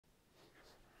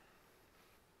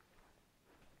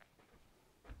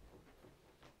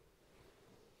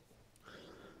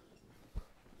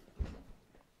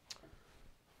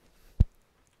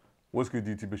What's good,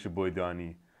 YouTube? It's your boy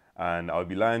Dearenee, and I would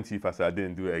be lying to you if I said I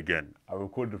didn't do it again. I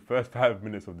recorded the first 5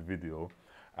 minutes of the video,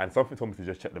 and something told me to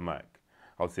just check the mic.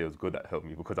 I would say it was good that helped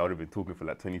me because I would have been talking for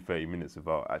like 20-30 minutes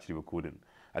without actually recording.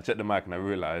 I checked the mic and I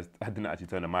realized I didn't actually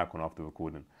turn the mic on after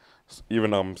recording. So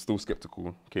even though I'm still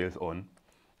skeptical, okay, it's on.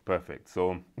 Perfect.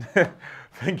 So,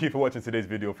 thank you for watching today's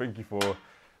video. Thank you for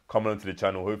coming onto the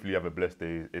channel. Hopefully you have a blessed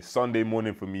day. It's Sunday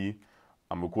morning for me.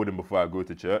 I'm recording before I go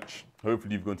to church.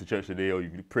 Hopefully you've gone to church today or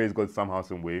you praise God somehow,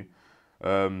 some way.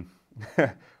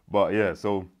 But yeah,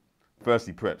 so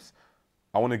firstly, preps.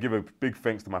 I want to give a big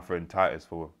thanks to my friend Titus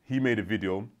he made a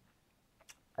video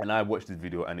and I watched this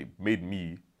video and it made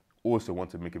me also want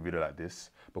to make a video like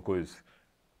this because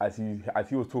as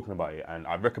he was talking about it, and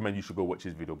I recommend you should go watch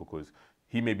his video because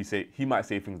he might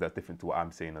say things that's different to what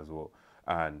I'm saying as well.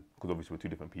 And because obviously we're two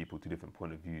different people, two different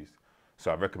point of views.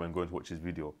 So I recommend going to watch his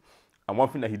video. And one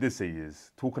thing that he did say is,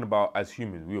 talking about as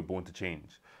humans, we were born to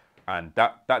change. And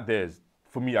that there's,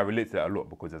 for me, I relate to that a lot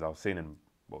because as I was saying,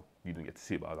 well, you didn't get to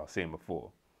see it, but as I was saying before,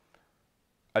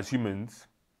 as humans,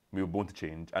 we were born to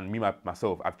change. And me,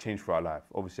 myself, I've changed throughout life.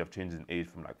 Obviously, I've changed in age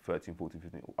from like 13, 14,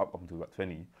 15, up until about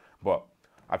 20. But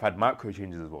I've had micro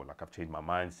changes as well. Like I've changed my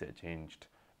mindset, changed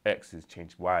X's,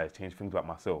 changed Y's, changed things about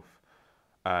myself.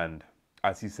 And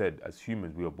as he said, as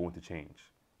humans, we were born to change.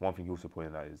 One thing he also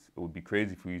pointed out is it would be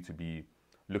crazy for you to be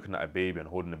looking at a baby and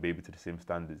holding a baby to the same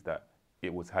standards that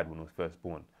it was had when it was first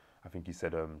born. I think he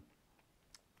said,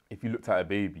 if you looked at a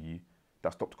baby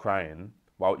that stopped crying,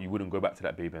 well, you wouldn't go back to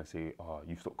that baby and say, oh,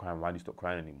 you stopped crying, why do you stop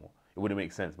crying anymore? It wouldn't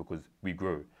make sense because we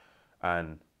grow.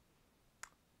 And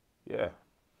yeah,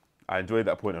 I enjoyed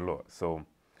that point a lot. So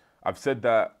I've said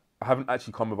that I haven't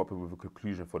actually come up with a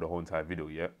conclusion for the whole entire video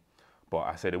yet, but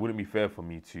I said it wouldn't be fair for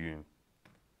me to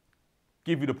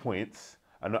give you the points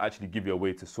and not actually give you a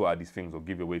way to sort out these things or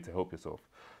give you a way to help yourself.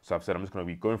 So I've said I'm just going to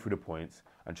be going through the points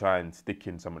and try and stick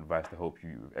in some advice to help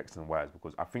you with X and Y's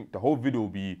because I think the whole video will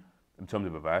be in terms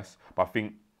of advice, but I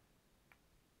think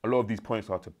a lot of these points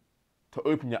are to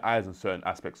open your eyes on certain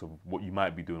aspects of what you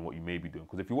might be doing, what you may be doing.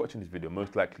 Because if you're watching this video,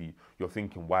 most likely you're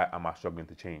thinking, why am I struggling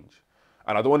to change?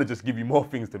 And I don't want to just give you more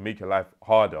things to make your life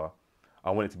harder.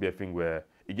 I want it to be a thing where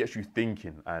it gets you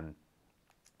thinking, and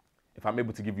if I'm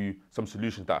able to give you some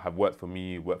solutions that have worked for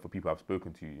me, worked for people I've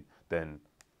spoken to, then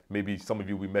maybe some of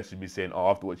you will message me saying, oh,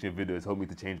 after watching your videos, help me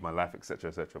to change my life, etc.,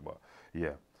 etc. But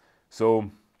yeah,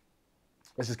 so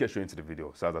let's just get straight into the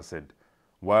video. So as I said,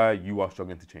 why you are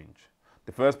struggling to change.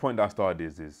 The first point that I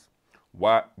started is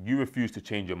why you refuse to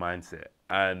change your mindset.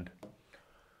 And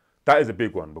that is a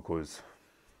big one because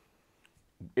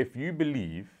if you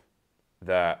believe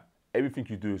that everything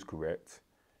you do is correct,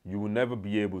 you will never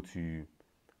be able to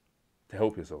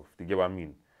help yourself. Do you get what I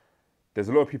mean? There's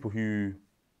a lot of people who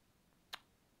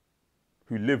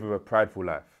live with a prideful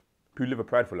life.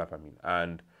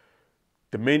 And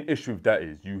the main issue with that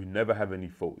is you never have any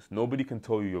faults. Nobody can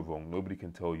tell you you're wrong. Nobody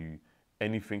can tell you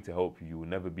anything to help you. You will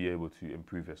never be able to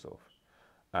improve yourself.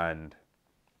 And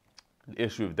the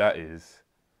issue with that is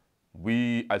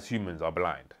we as humans are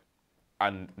blind.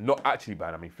 And not actually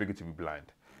blind, I mean figuratively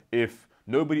blind. If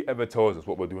nobody ever tells us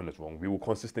what we're doing is wrong, we will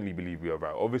consistently believe we are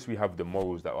right. Obviously, we have the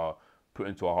morals that are put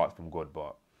into our hearts from God,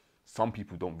 but some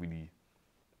people don't really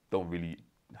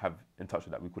have in touch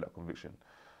with that. We call that conviction.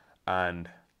 And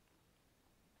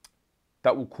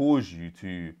that will cause you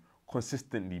to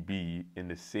consistently be in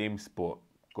the same spot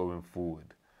going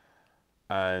forward.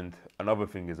 And another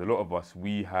thing is a lot of us,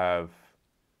 we have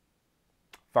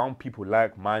found people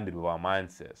like-minded with our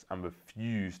mindsets and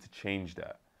refuse to change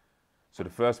that. So the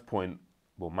first point,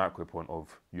 well, micro point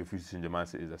of you refuse to change your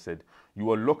mindset is I said, you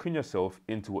are locking yourself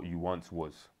into what you once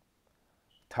was.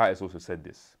 Titus also said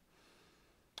this.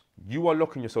 You are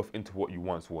locking yourself into what you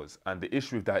once was. And the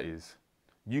issue with that is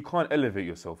you can't elevate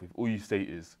yourself if all you say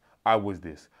is, I was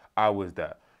this, I was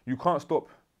that. You can't stop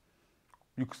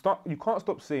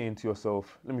saying to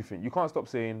yourself, let me think, you can't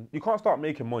start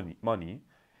making money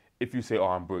if you say, oh,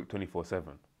 I'm broke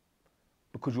 24/7.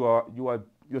 Because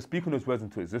you're speaking those words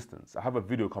into existence. I have a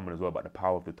video coming as well about the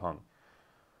power of the tongue.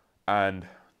 And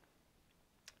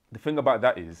the thing about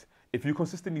that is, if you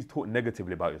consistently talk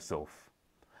negatively about yourself,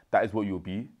 that is what you'll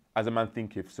be. As a man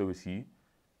thinketh, so is he.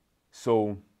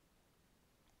 So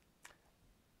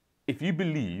if you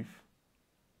believe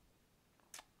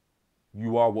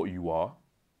you are what you are,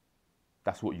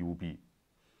 that's what you will be.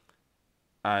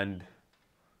 And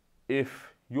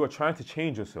if you are trying to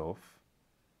change yourself,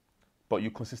 but you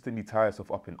consistently tie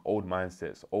yourself up in old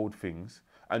mindsets, old things,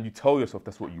 and you tell yourself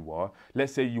that's what you are.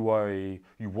 Let's say you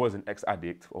was an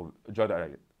ex-addict or a drug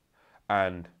addict,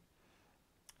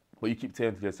 but you keep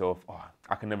saying to yourself, oh,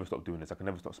 I can never stop doing this, I can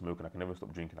never stop smoking, I can never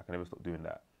stop drinking, I can never stop doing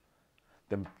that.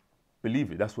 then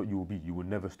believe it, that's what you will be. You will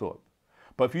never stop.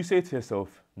 But if you say to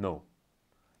yourself, no,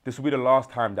 this will be the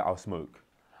last time that I'll smoke,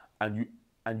 and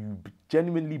you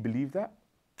genuinely believe that,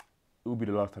 it will be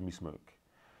the last time you smoke.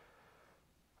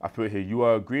 I put here, you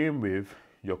are agreeing with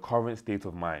your current state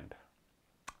of mind.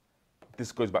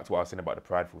 This goes back to what I was saying about the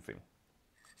prideful thing.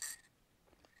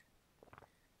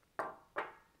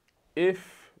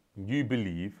 If you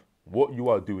believe what you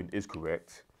are doing is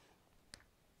correct,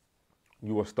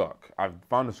 you are stuck. I've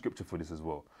found a scripture for this as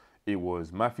well. It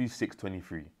was Matthew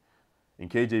 6:23. In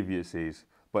KJV it says,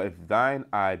 but if thine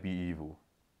eye be evil,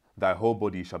 thy whole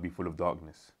body shall be full of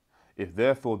darkness. If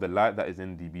therefore the light that is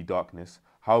in thee be darkness,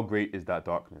 how great is that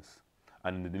darkness?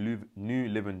 And in the New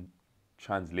Living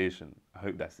Translation, I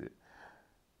hope that's it.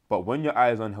 But when your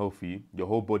eye is unhealthy, your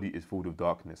whole body is full of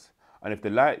darkness. And if the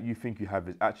light you think you have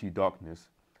is actually darkness,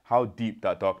 how deep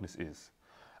that darkness is.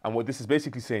 And what this is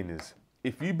basically saying is,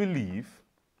 if you believe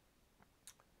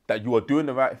that you are doing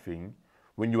the right thing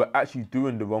when you are actually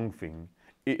doing the wrong thing,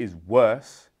 it is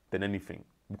worse than anything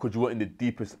because you are in the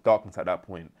deepest darkness at that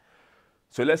point.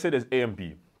 So let's say there's A and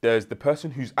B. There's the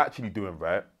person who's actually doing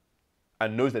right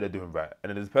and knows that they're doing right. And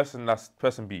then there's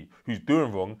person B who's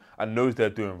doing wrong and knows they're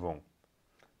doing wrong.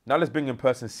 Now let's bring in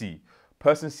person C.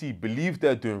 Person C believes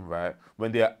they're doing right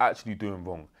when they are actually doing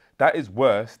wrong. That is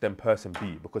worse than person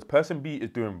B because person B is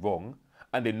doing wrong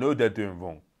and they know they're doing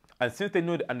wrong. And since they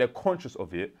know that and they're conscious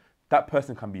of it, that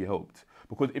person can be helped.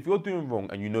 Because if you're doing wrong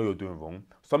and you know you're doing wrong,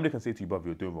 somebody can say to you, brother,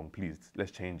 you're doing wrong, please,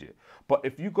 let's change it. But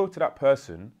if you go to that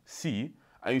person, C,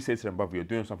 and you say to them, brother, you're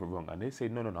doing something wrong, and they say,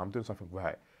 no, I'm doing something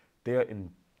right, they are in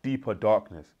deeper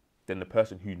darkness than the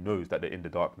person who knows that they're in the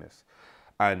darkness.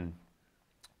 And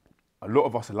a lot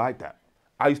of us are like that.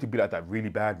 I used to be like that really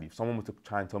badly. If someone was to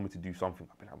try and tell me to do something,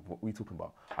 I'd be like, what are you talking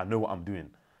about? I know what I'm doing.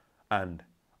 And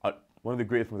one of the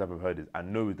greatest things I've ever heard is, I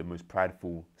know is the most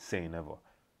prideful saying ever.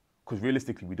 Because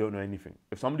realistically, we don't know anything.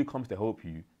 If somebody comes to help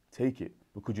you, take it.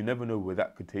 Because you never know where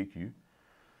that could take you.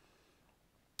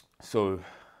 So,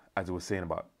 as I was saying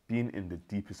about being in the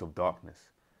deepest of darkness,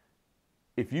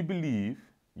 if you believe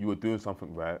you are doing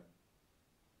something right,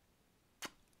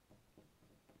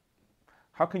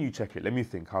 how can you check it? Let me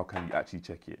think, how can you actually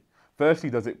check it?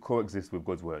 Firstly, does it coexist with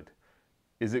God's word?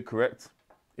 Is it correct?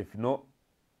 If not,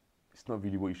 it's not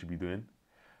really what you should be doing.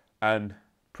 And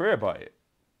pray about it.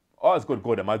 Ask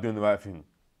God, am I doing the right thing?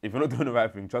 If you're not doing the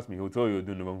right thing, trust me, he'll tell you you're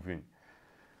doing the wrong thing.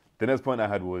 The next point I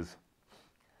had was,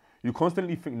 you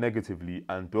constantly think negatively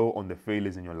and dwell on the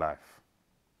failures in your life.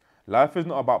 Life is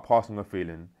not about passing or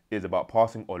failing, it's about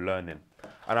passing or learning.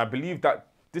 And I believe that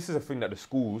this is a thing that the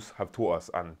schools have taught us.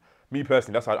 And me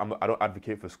personally, that's why I don't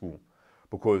advocate for school.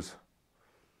 Because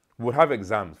we'll have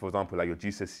exams, for example, like your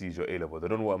GCSEs, your A-levels. I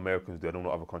don't know what Americans do, I don't know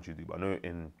what other countries do, but I know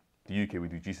in the UK we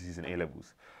do GCSEs and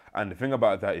A-levels. And the thing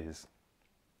about that is,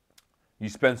 you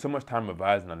spend so much time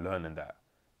revising and learning that.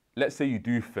 Let's say you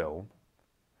do fail,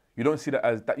 you don't see that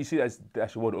as that. You see that as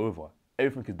that's your world over.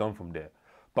 Everything is done from there.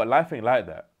 But life ain't like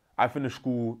that. I finished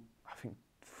school, I think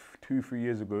 2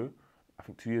 years ago. I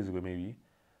think 2 years ago maybe.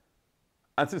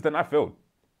 And since then I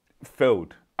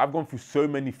failed. I've gone through so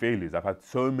many failures. I've had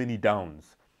so many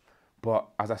downs. But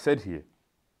as I said here,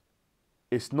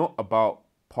 it's not about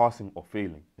passing or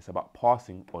failing. It's about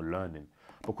passing or learning.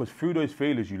 Because through those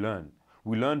failures you learn.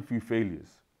 We learn through failures.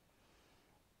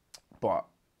 But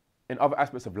in other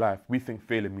aspects of life, we think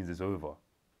failure means it's over.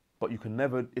 But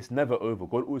it's never over.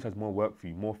 God always has more work for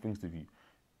you, more things to do.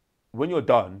 When you're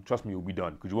done, trust me, you'll be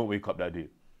done because you won't wake up that day.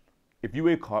 If you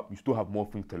wake up, you still have more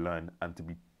things to learn and to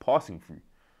be passing through.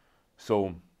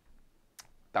 So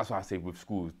that's why I say with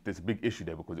schools, there's a big issue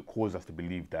there because it causes us to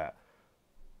believe that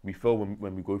we fail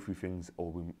when we go through things,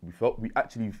 or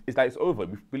it's like it's over.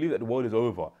 We believe that the world is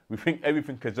over. We think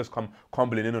everything can just come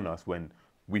crumbling in on us when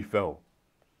we fail.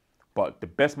 But the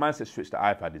best mindset switch that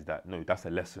I've had is that, no, that's a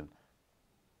lesson.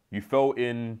 You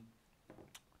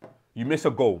miss a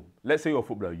goal. Let's say you're a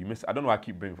footballer, I don't know why I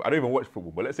keep bringing, I don't even watch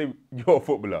football, but let's say you're a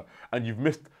footballer and you've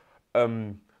missed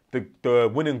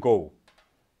the winning goal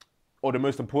or the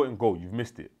most important goal, you've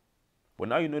missed it. Well,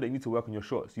 now you know that you need to work on your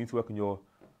shots. You need to work on your,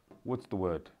 what's the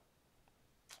word?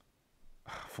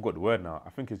 I forgot the word now. I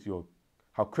think it's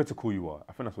how critical you are.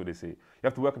 I think that's what they say. You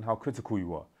have to work on how critical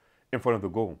you are in front of the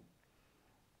goal.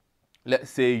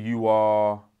 Let's say you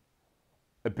are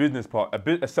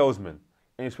a salesman,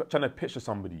 and you're trying to pitch to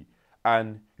somebody,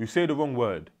 and you say the wrong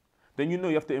word, then you know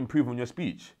you have to improve on your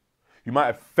speech. You might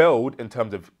have failed in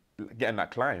terms of getting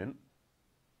that client,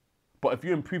 but if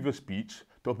you improve your speech,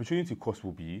 the opportunity cost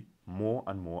will be more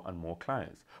and more and more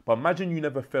clients. But imagine you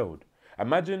never failed.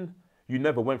 Imagine you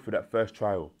never went through that first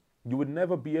trial. You would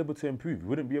never be able to improve. You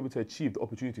wouldn't be able to achieve the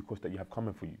opportunity cost that you have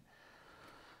coming for you.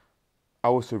 I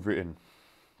also have written,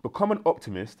 become an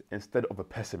optimist instead of a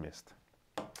pessimist.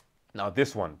 Now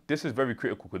this is very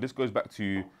critical because this goes back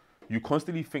to you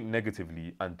constantly think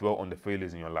negatively and dwell on the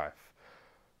failures in your life.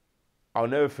 I'll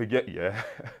never forget, yeah,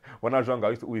 when I was younger,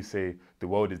 I used to always say, the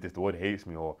world is this, the world hates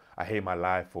me, or I hate my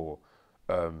life, or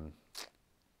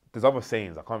there's other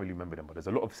sayings, I can't really remember them, but there's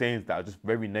a lot of sayings that are just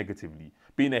very negatively,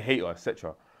 being a hater,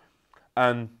 etc.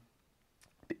 And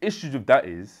the issue with that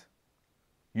is,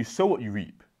 you sow what you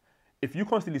reap. If you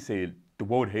constantly say, the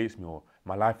world hates me, or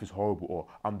my life is horrible, or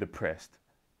I'm depressed,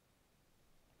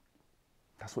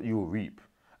 that's what you will reap.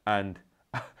 And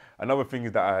another thing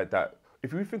is that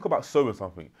if you think about sowing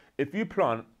something, if you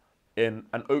plant in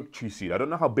an oak tree seed, I don't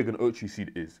know how big an oak tree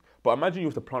seed is, but imagine you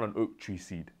were to plant an oak tree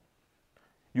seed.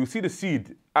 You'll see the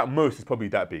seed, at most, is probably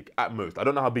that big. At most. I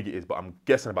don't know how big it is, but I'm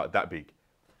guessing about that big.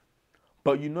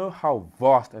 But you know how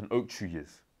vast an oak tree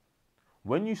is.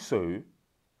 When you sow,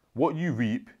 what you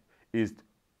reap is,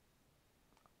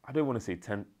 I don't want to say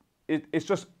 10, it's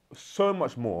just so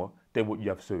much more than what you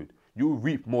have sowed. You'll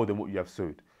reap more than what you have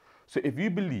sowed. So if you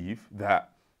believe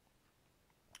that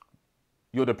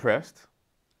you're depressed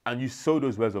and you sow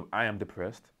those words of, I am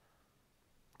depressed,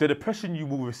 the depression you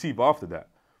will receive after that,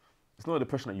 it's not a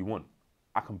depression that you want.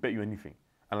 I can bet you anything.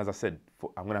 And as I said,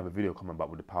 I'm going to have a video coming about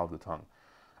with the power of the tongue.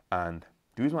 And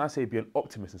the reason why I say be an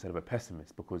optimist instead of a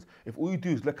pessimist, because if all you do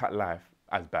is look at life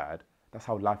as bad, that's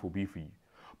how life will be for you.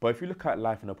 But if you look at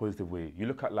life in a positive way, you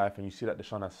look at life and you see that the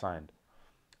sun has shined,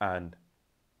 and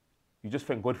you just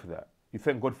thank God for that. You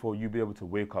thank God for you being able to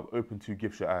wake up, open two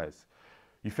gifts your eyes.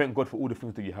 You thank God for all the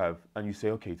things that you have, and you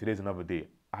say, okay, today's another day.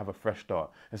 I have a fresh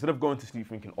start. Instead of going to sleep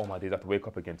thinking, oh my days, I have to wake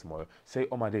up again tomorrow, say,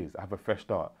 oh my days, I have a fresh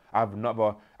start. I have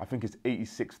another, I think it's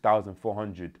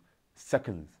 86,400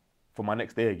 seconds for my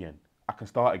next day again. I can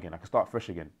start again. I can start fresh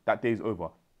again. That day's over.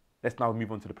 Let's now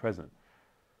move on to the present.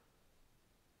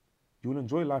 You will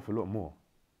enjoy life a lot more.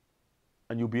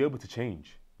 And you'll be able to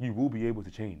change. You will be able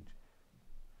to change.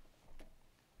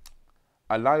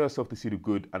 Allow yourself to see the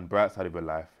good and bright side of your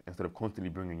life instead of constantly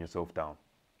bringing yourself down.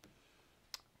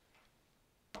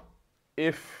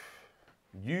 If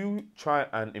you try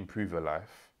and improve your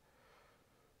life,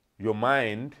 your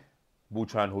mind will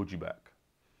try and hold you back.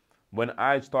 When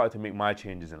I started to make my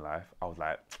changes in life, I was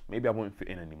like, maybe I won't fit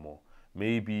in anymore.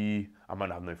 Maybe I might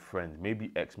not have no friends.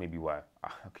 Maybe X, maybe Y. I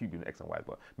keep doing X and Y,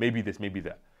 but maybe this, maybe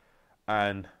that.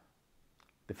 And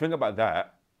the thing about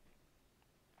that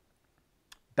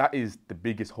is the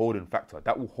biggest holding factor.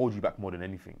 That will hold you back more than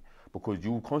anything, because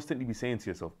you will constantly be saying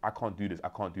to yourself, I can't do this, I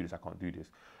can't do this, I can't do this.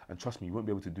 And trust me, you won't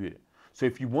be able to do it. So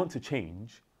if you want to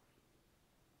change,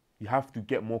 you have to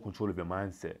get more control of your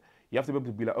mindset. You have to be able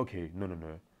to be like, okay, no.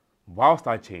 Whilst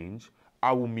I change,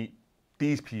 I will meet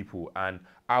these people and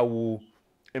I will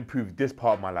improve this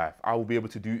part of my life. I will be able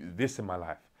to do this in my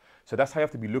life. So that's how you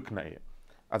have to be looking at it.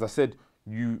 As I said,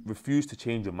 you refuse to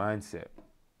change your mindset.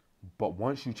 But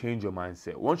once you change your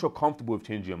mindset, once you're comfortable with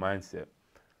changing your mindset,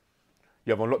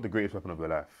 you have unlocked the greatest weapon of your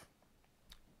life.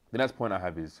 The next point I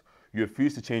have is you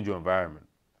refuse to change your environment.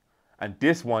 And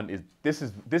this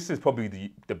is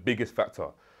probably the biggest factor,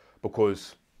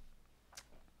 because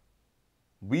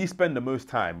we spend the most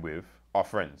time with our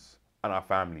friends and our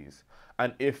families.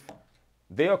 And if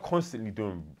they are constantly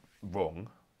doing wrong,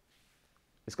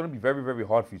 it's going to be very, very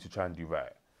hard for you to try and do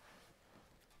right.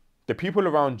 The people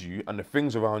around you and the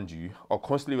things around you are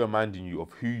constantly reminding you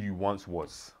of who you once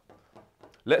was.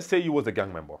 Let's say you was a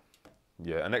gang member,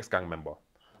 yeah, an ex-gang member,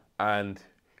 and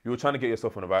you were trying to get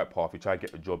yourself on the right path. You try to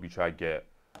get a job, you try to get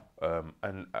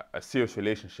a serious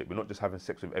relationship. You're not just having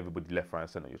sex with everybody left, right, and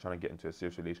center. You're trying to get into a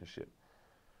serious relationship.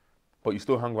 But you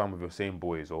still hang around with your same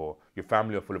boys, or your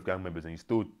family are full of gang members and you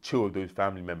still chill with those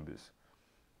family members.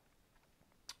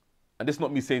 And this is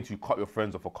not me saying to you cut your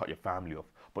friends off or cut your family off,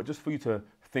 but just for you to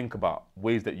think about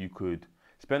ways that you could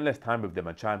spend less time with them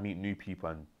and try and meet new people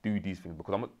and do these things,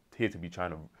 because I'm not here to be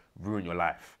trying to ruin your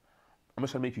life. I'm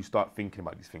just trying to make you start thinking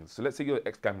about these things. So let's say you're an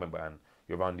ex-gang member and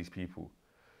you're around these people.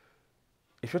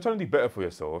 If you're trying to do better for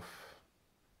yourself,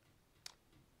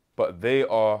 but they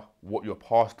are what your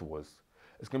past was,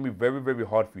 it's going to be very, very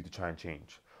hard for you to try and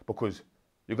change, because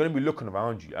you're going to be looking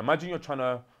around you. Imagine you're trying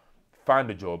to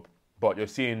find a job, but you're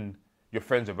seeing your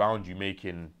friends around you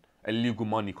making illegal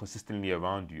money consistently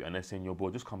around you, and they're saying, yo, bro,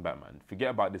 just come back, man. Forget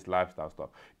about this lifestyle stuff.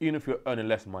 Even if you're earning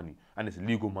less money and it's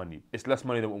legal money, it's less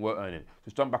money than what we're earning.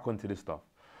 Just jump back onto this stuff.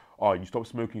 Oh, you stop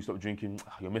smoking, you stop drinking,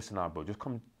 you're missing out, bro. Just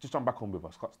jump back on with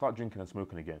us. Start drinking and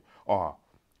smoking again. Oh,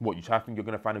 what, you try to think you're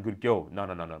going to find a good girl? No,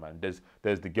 man.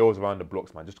 There's the girls around the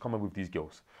blocks, man. Just come in with these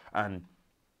girls. And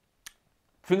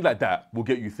things like that will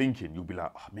get you thinking. You'll be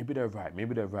like, oh, maybe they're right.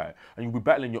 And you'll be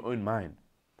battling your own mind.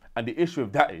 And the issue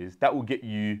of that is that'll get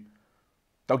you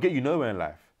nowhere in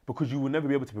life, because you will never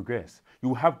be able to progress. You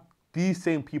will have these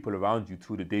same people around you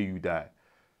till the day you die.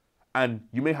 And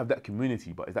you may have that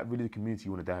community, but is that really the community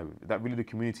you want to die with? Is that really the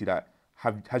community that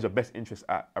has your best interests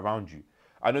around you?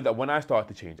 I know that when I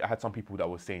started to change, I had some people that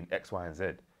were saying X, Y, and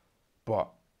Z. But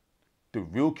the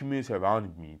real community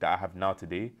around me that I have now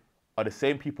today are the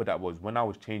same people that was when I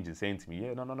was changing, saying to me,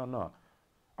 yeah, no.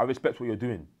 I respect what you're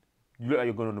doing. You look like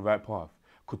you're going on the right path.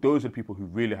 Because those are the people who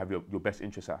really have your best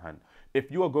interests at hand. If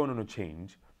you are going on a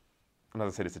change, and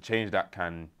as I said, it's a change that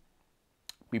can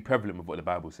be prevalent with what the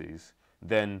Bible says,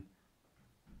 then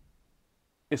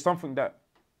it's something that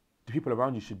the people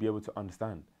around you should be able to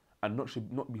understand and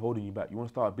should not be holding you back. You want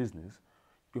to start a business,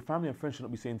 your family and friends should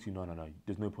not be saying to you, no,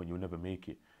 there's no point, you'll never make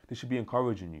it. They should be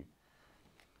encouraging you.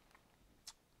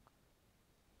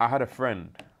 I had a friend,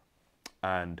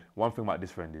 and one thing about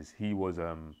this friend is he was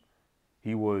in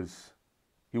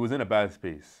a bad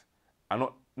space. And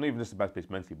not even just a bad space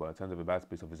mentally, but in terms of a bad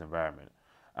space of his environment.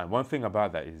 And one thing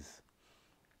about that is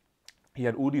he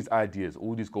had all these ideas,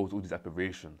 all these goals, all these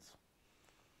aspirations,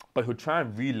 but he'll try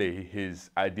and relay his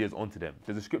ideas onto them.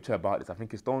 There's a scripture about this. I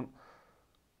think it's don't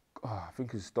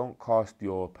cast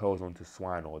your pearls onto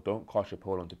swine, or don't cast your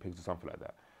pearl onto pigs, or something like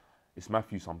that. It's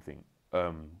Matthew something,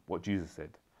 what Jesus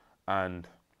said. And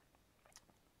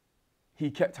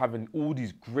he kept having all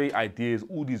these great ideas,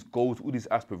 all these goals, all these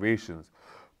aspirations,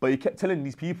 but he kept telling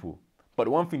these people. But the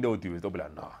one thing they'll do is they'll be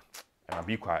like, nah, man,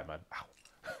 be quiet, man.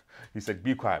 He said,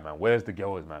 be quiet, man. Where's the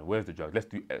girls, man? Where's the drugs? Let's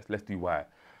do X, let's do Y.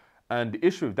 And the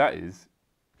issue of that is,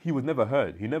 he was never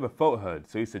heard. He never felt heard.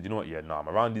 So he said, you know what, yeah, no, I'm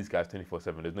around these guys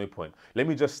 24/7. There's no point. Let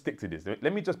me just stick to this.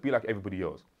 Let me just be like everybody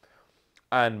else.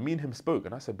 And me and him spoke,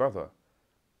 and I said, brother,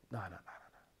 nah.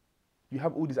 You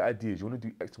have all these ideas. You want to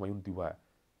do X, Y, you want to do Y.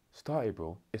 Start it,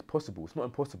 bro. It's possible. It's not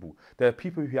impossible. There are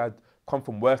people who had come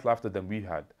from worse laughter than we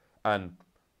had. And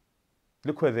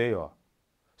look where they are.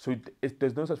 So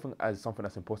there's no such thing as something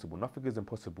that's impossible. Nothing is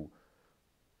impossible.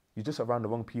 You're just around the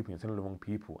wrong people, you're telling the wrong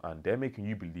people, and they're making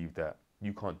you believe that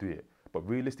you can't do it. But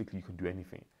realistically, you can do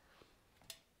anything.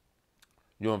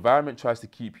 Your environment tries to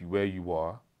keep you where you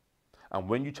are, and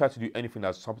when you try to do anything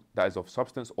that is of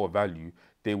substance or value,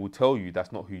 they will tell you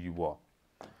that's not who you are.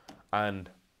 And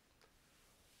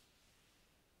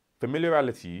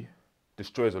familiarity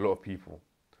destroys a lot of people,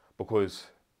 because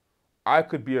I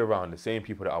could be around the same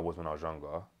people that I was when I was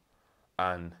younger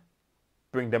and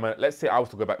bring them, let's say I was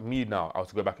to go back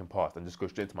in past and just go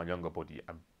straight to my younger body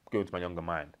and go into my younger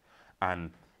mind.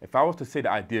 And if I was to say the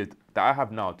ideas that I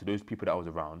have now to those people that I was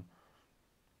around,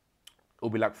 it'll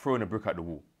be like throwing a brick at the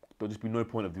wall. There'll just be no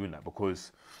point of doing that,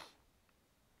 because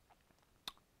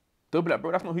they'll be like,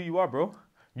 bro, that's not who you are, bro.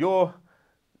 How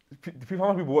many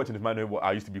people watching this might know what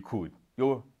I used to be called.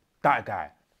 You're that guy.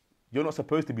 You're not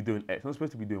supposed to be doing X. You're not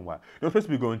supposed to be doing Y. You're not supposed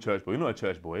to be going to church, bro. You're not a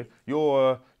church boy.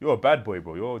 You're a bad boy,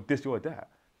 bro. You're this, you're that.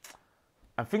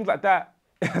 And things like that,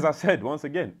 as I said, once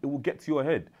again, it will get to your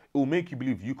head. It will make you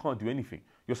believe you can't do anything.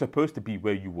 You're supposed to be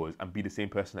where you was and be the same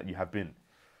person that you have been.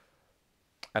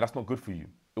 And that's not good for you.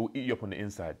 It will eat you up on the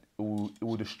inside. It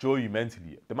will destroy you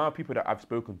mentally. The amount of people that I've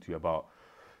spoken to about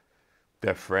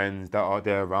their friends that are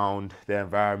there around, their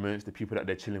environments, the people that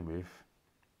they're chilling with,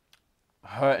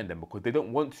 hurting them because they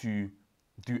don't want to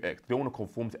do X. They don't want to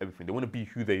conform to everything. They want to be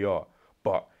who they are.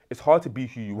 But it's hard to be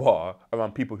who you are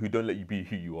around people who don't let you be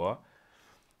who you are.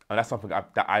 And that's something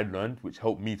that I learned, which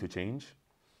helped me to change.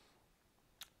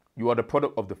 You are the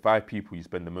product of the 5 people you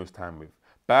spend the most time with.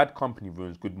 Bad company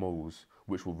ruins good morals,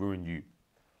 which will ruin you.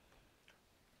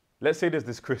 Let's say there's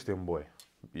this Christian boy,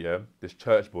 yeah, this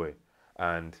church boy,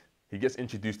 and he gets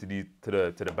introduced to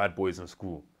the bad boys in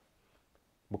school.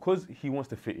 Because he wants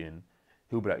to fit in,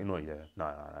 he'll be like, you know what, yeah,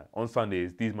 nah. On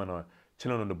Sundays, these men are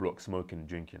chilling on the block, smoking,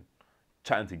 drinking,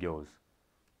 chatting to girls,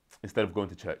 instead of going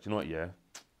to church. You know what, yeah,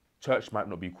 church might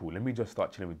not be cool. Let me just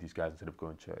start chilling with these guys instead of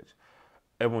going to church.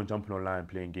 Everyone jumping online,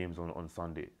 playing games on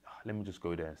Sunday. Let me just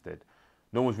go there instead.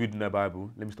 No one's reading their Bible.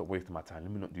 Let me stop wasting my time.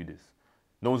 Let me not do this.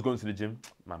 No one's going to the gym.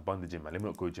 Man, bun the gym, man. Let me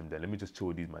not go to the gym there. Let me just chill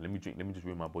with these, man. Let me drink. Let me just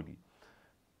ruin my body.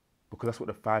 Because that's what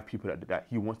the 5 people that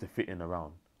he wants to fit in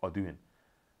around are doing.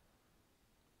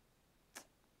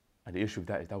 And the issue with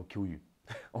that is that will kill you.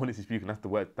 Honestly speaking, that's the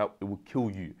word. That it will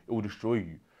kill you. It will destroy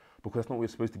you. Because that's not what you're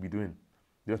supposed to be doing.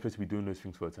 You're not supposed to be doing those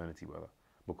things for eternity, brother.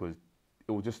 Because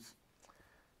it will just...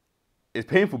 It's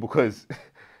painful because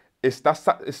it's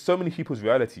so many people's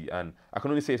reality. And I can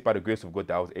only say it's by the grace of God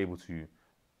that I was able to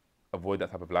avoid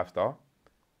that type of lifestyle.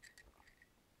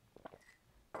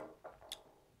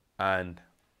 And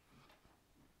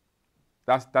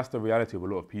that's the reality of a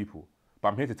lot of people. But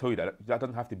I'm here to tell you that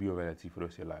doesn't have to be your reality for the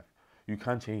rest of your life. You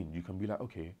can change. You can be like,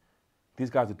 okay, these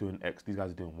guys are doing X, these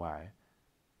guys are doing Y.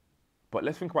 But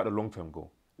let's think about the long-term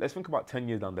goal. Let's think about 10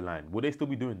 years down the line. Will they still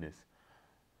be doing this?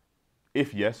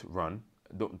 If yes, run.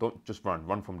 Don't just run.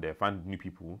 Run from there. Find new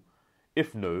people.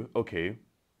 If no, okay,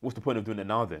 what's the point of doing it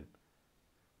now then?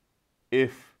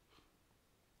 If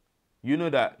you know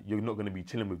that you're not going to be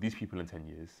chilling with these people in 10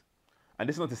 years, and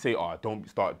this is not to say, oh,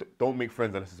 don't make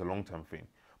friends unless it's a long-term thing.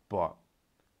 But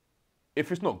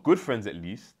if it's not good friends at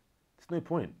least, there's no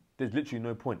point. There's literally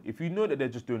no point. If you know that they're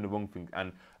just doing the wrong thing,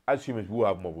 and as humans, we all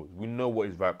have morals. We know what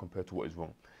is right compared to what is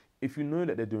wrong. If you know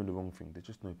that they're doing the wrong thing, there's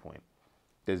just no point.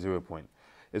 There's 0 point.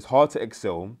 It's hard to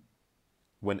excel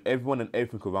when everyone and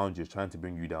everything around you is trying to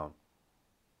bring you down.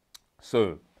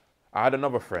 So, I had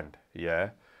another friend,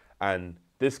 yeah, and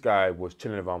this guy was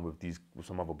chilling around with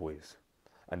some other boys,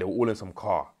 and they were all in some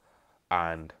car,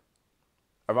 and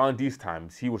around these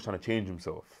times, he was trying to change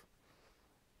himself.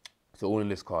 So all in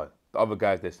this car. The other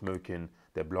guys, they're smoking,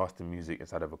 they're blasting music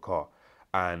inside of a car,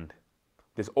 and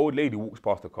this old lady walks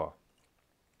past the car,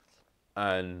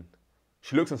 and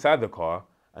she looks inside the car,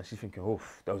 and she's thinking, oh,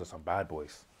 those are some bad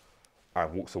boys,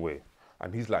 and walks away.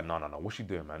 And he's like, no, what's she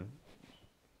doing, man?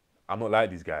 I'm not like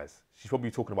these guys. She's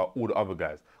probably talking about all the other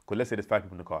guys. Because let's say there's 5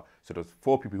 people in the car. So there's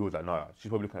 4 people who was like, no, she's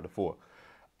probably looking at the 4.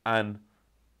 And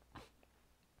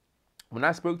when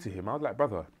I spoke to him, I was like,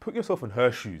 brother, put yourself in her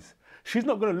shoes. She's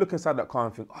not going to look inside that car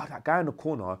and think, oh, that guy in the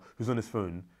corner who's on his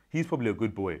phone, he's probably a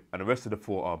good boy. And the rest of the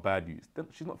 4 are bad youths.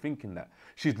 She's not thinking that.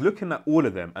 She's looking at all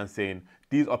of them and saying,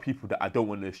 these are people that I don't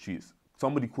want in the streets.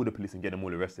 Somebody call the police and get them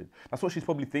all arrested. That's what she's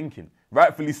probably thinking.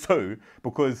 Rightfully so,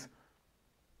 because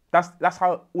that's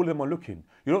how all of them are looking.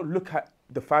 You don't look at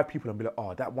the 5 people and be like,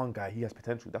 oh, that one guy, he has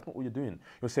potential. That's not what you're doing.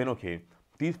 You're saying, okay,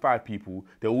 these 5 people,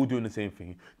 they're all doing the same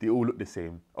thing. They all look the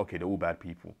same. Okay, they're all bad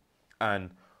people.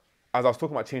 And as I was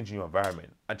talking about changing your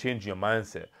environment and changing your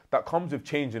mindset, that comes with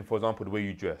changing, for example, the way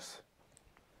you dress.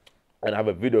 And I have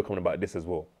a video coming about this as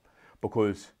well.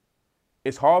 Because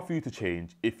it's hard for you to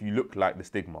change if you look like the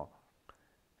stigma.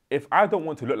 If I don't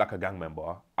want to look like a gang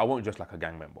member, I won't dress like a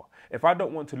gang member. If I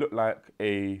don't want to look like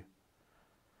a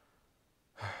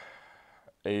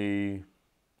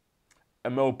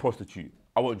male prostitute,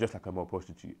 I won't dress like a male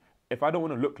prostitute. If I don't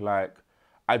want to look like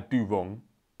I do wrong,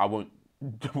 I won't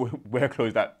wear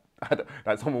clothes that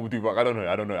someone would do wrong. I don't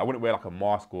know. I wouldn't wear like a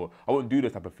mask, or I wouldn't do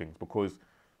those type of things, because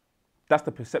that's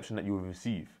the perception that you will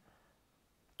receive.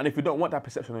 And if you don't want that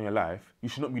perception in your life, you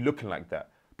should not be looking like that.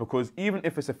 Because even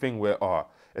if it's a thing where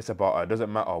it's about, it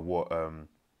doesn't matter what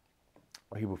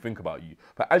people think about you.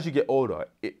 But as you get older,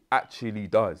 it actually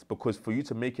does. Because for you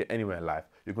to make it anywhere in life,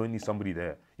 you're going to need somebody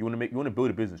there. You want to build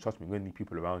a business. Trust me, you're going to need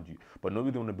people around you. But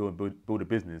nobody want to build a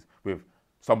business with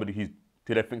somebody who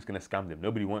they think is going to scam them.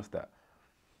 Nobody wants that.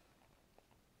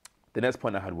 The next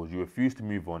point I had was, you refuse to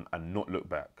move on and not look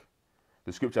back.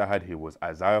 The scripture I had here was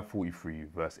Isaiah 43,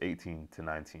 verse 18 to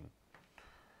 19.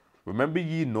 Remember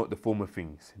ye not the former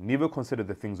things, neither consider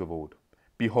the things of old.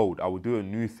 Behold, I will do a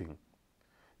new thing.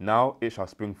 Now it shall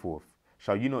spring forth.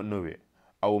 Shall ye not know it?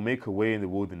 I will make a way in the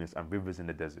wilderness and rivers in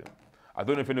the desert. I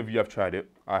don't know if any of you have tried it.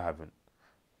 I haven't.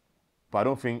 But I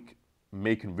don't think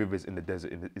making rivers in the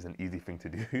desert is an easy thing to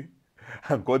do.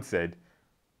 And God said,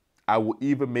 I will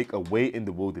even make a way in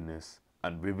the wilderness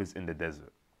and rivers in the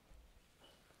desert.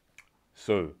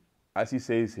 So, as he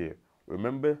says here,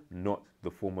 remember not the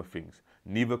former things,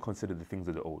 neither consider the things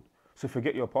of the old. So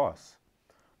forget your past.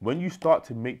 When you start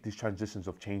to make these transitions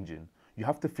of changing, you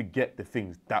have to forget the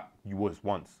things that you was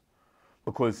once.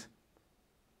 Because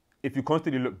if you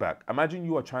constantly look back, imagine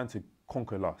you are trying to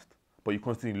conquer lust, but you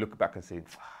constantly look back and say,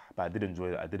 but I did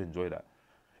enjoy that.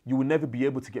 You will never be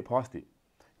able to get past it.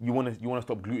 You want to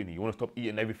stop gluttony. You want to stop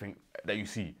eating everything that you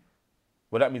see.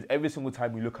 Well, that means every single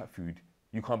time you look at food,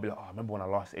 you can't be like, oh, I remember when I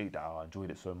last ate that, I enjoyed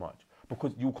it so much.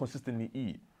 Because you consistently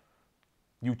eat.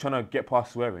 You trying to get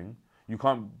past swearing. You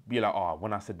can't be like, oh,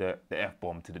 when I said the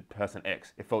F-bomb to the person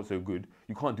X, it felt so good.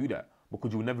 You can't do that,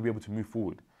 because you will never be able to move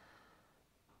forward.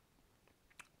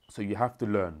 So you have to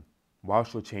learn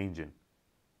whilst you're changing.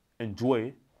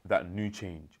 Enjoy that new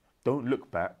change. Don't look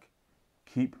back.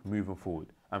 Keep moving forward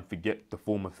and forget the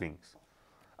former things.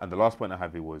 And the last point I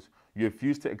have here was, you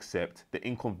refuse to accept the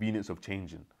inconvenience of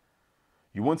changing.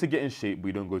 You want to get in shape, but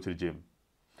you don't go to the gym.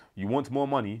 You want more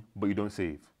money, but you don't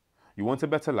save. You want a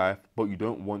better life, but you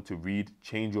don't want to read,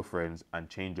 change your friends, and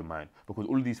change your mind. Because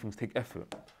all of these things take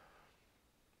effort.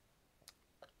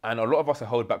 And a lot of us are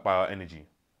held back by our energy.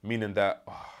 Meaning that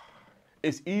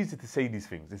it's easy to say these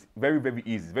things. It's very, very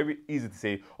easy. It's very easy to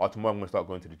say, oh, tomorrow I'm going to start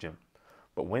going to the gym.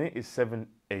 But when it is 7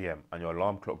 a.m. and your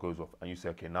alarm clock goes off and you say,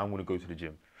 okay, now I'm going to go to the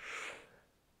gym.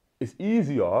 It's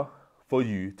easier for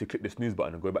you to click the snooze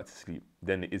button and go back to sleep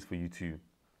than it is for you to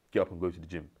get up and go to the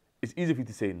gym. It's easy for you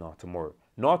to say, nah, tomorrow.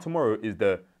 Nah, tomorrow is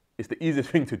it's the easiest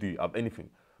thing to do of anything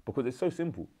because it's so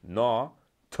simple. Nah,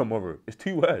 tomorrow. It's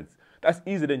 2 words. That's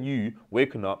easier than you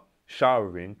waking up,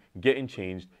 showering, getting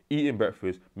changed, eating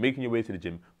breakfast, making your way to the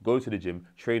gym, go to the gym,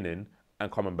 training,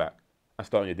 and coming back and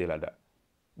starting your day like that.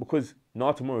 Because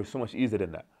nah, tomorrow is so much easier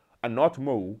than that. And nah,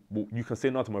 tomorrow, well, you can say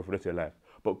nah, tomorrow for the rest of your life,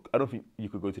 but I don't think you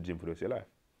could go to the gym for the rest of your life.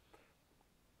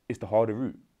 It's the harder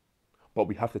route, but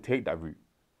we have to take that route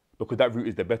because that route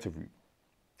is the better route.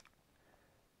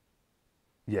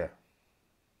 Yeah.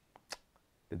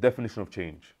 The definition of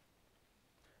change.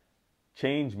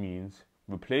 Change means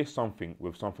replace something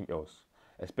with something else,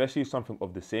 especially something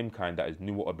of the same kind that is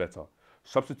newer or better.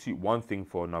 Substitute one thing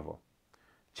for another.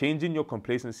 Changing your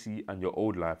complacency and your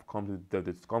old life comes with the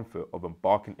discomfort of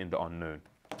embarking in the unknown.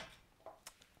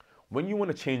 When you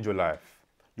want to change your life,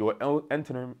 you're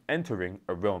entering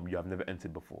a realm you have never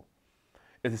entered before.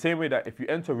 It's the same way that if you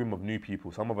enter a room of new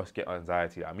people, some of us get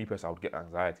anxiety. Me personally, I would get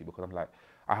anxiety because I'm like,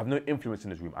 I have no influence in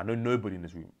this room. I know nobody in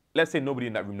this room. Let's say nobody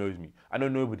in that room knows me. I know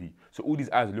nobody. So all these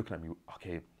eyes are looking at me.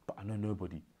 Okay, but I know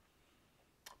nobody.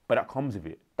 But that comes with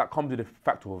it. That comes with the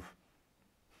fact of,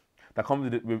 that comes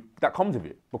with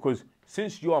it. Because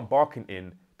since you're embarking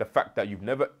in the fact that you've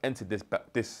never entered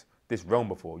this realm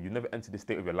before, you've never entered this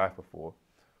state of your life before,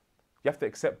 you have to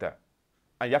accept that.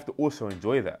 And you have to also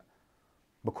enjoy that.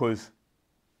 Because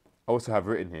I also have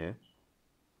written here,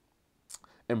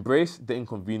 embrace the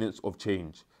inconvenience of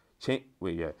change.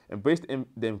 Embrace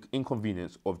the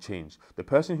inconvenience of change. The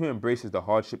person who embraces the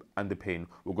hardship and the pain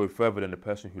will go further than the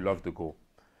person who loves the goal.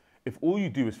 If all you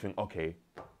do is think, okay,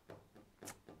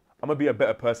 I'm going to be a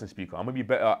better person speaker. I'm going to be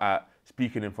better at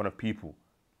speaking in front of people.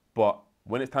 But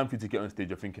when it's time for you to get on stage,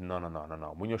 you're thinking, no.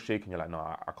 When you're shaking, you're like, no,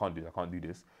 I can't do this. I can't do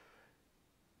this.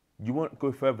 You won't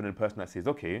go further than the person that says,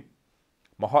 okay,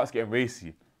 my heart's getting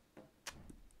racy.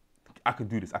 I can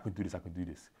do this.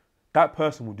 That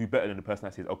person will do better than the person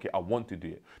that says, okay, I want to do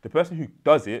it. The person who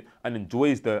does it and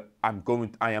enjoys the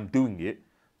I am doing it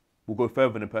will go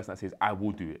further than the person that says, I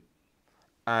will do it.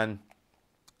 And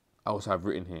I also have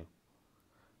written here,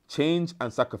 change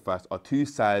and sacrifice are 2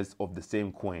 sides of the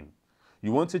same coin.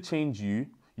 You want to change you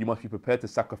must be prepared to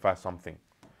sacrifice something.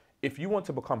 If you want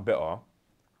to become better,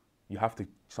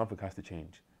 something has to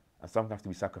change and something has to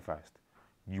be sacrificed.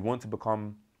 You want to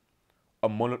become a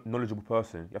more knowledgeable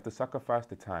person, you have to sacrifice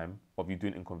the time of you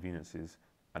doing inconveniences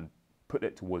and put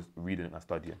it towards reading and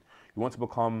studying. You want to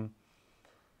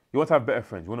have better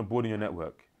friends, you want to broaden your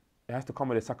network. It has to come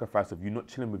with a sacrifice of you not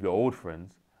chilling with your old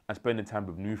friends and spending time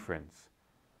with new friends.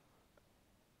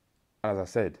 And as I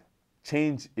said,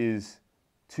 change is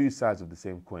 2 sides of the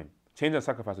same coin. Change and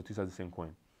sacrifice are 2 sides of the same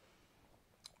coin.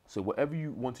 So whatever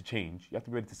you want to change, you have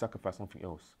to be ready to sacrifice something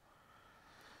else.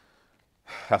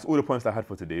 That's all the points I had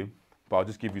for today. But I'll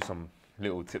just give you some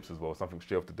little tips as well, something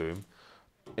straight off the dome.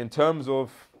 In terms of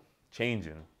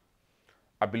changing,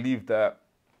 I believe that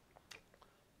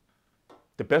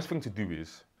the best thing to do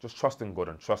is just trust in God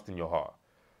and trust in your heart.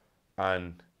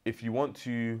 And if you want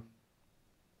to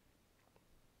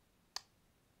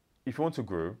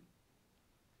grow,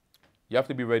 you have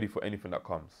to be ready for anything that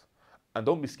comes. And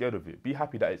don't be scared of it. Be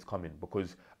happy that it's coming,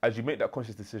 because as you make that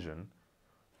conscious decision,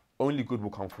 only good will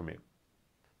come from it.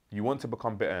 You want to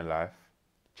become better in life,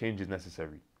 change is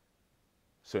necessary.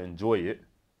 So enjoy it,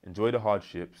 enjoy the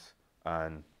hardships,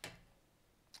 and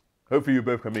hopefully you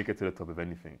both can make it to the top of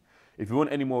anything. If you have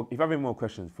any more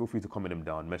questions, feel free to comment them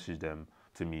down, message them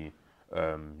to me.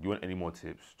 You want any more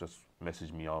tips, just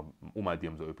message me. All my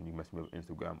DMs are open. You can message me on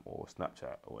Instagram or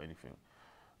Snapchat or anything.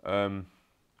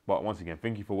 But once again,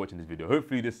 thank you for watching this video.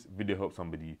 Hopefully this video helped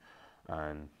somebody.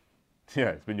 And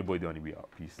yeah, it's been your boy Dearenee. We out.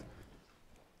 Peace.